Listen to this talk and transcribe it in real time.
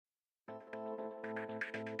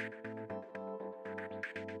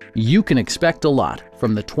You can expect a lot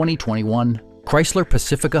from the 2021 Chrysler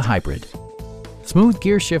Pacifica Hybrid. Smooth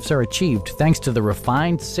gear shifts are achieved thanks to the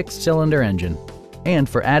refined 6-cylinder engine. And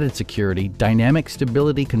for added security, dynamic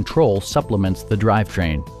stability control supplements the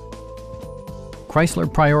drivetrain.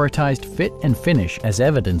 Chrysler prioritized fit and finish as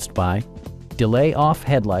evidenced by delay-off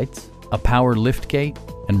headlights, a power liftgate,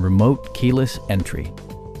 and remote keyless entry.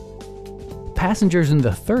 Passengers in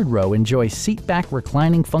the third row enjoy seat-back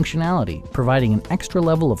reclining functionality, providing an extra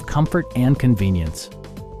level of comfort and convenience.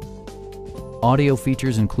 Audio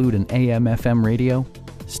features include an AM/FM radio,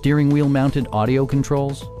 steering wheel-mounted audio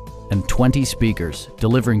controls, and 20 speakers,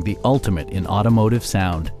 delivering the ultimate in automotive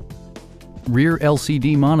sound. Rear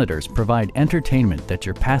LCD monitors provide entertainment that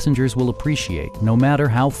your passengers will appreciate no matter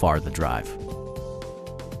how far the drive.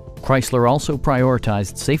 Chrysler also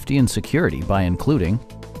prioritized safety and security by including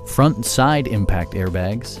front and side impact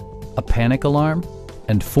airbags, a panic alarm,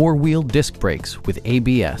 and 4-wheel disc brakes with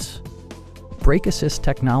ABS. Brake Assist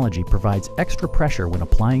technology provides extra pressure when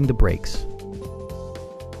applying the brakes.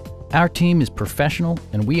 Our team is professional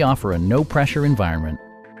and we offer a no-pressure environment.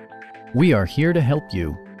 We are here to help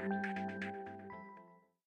you.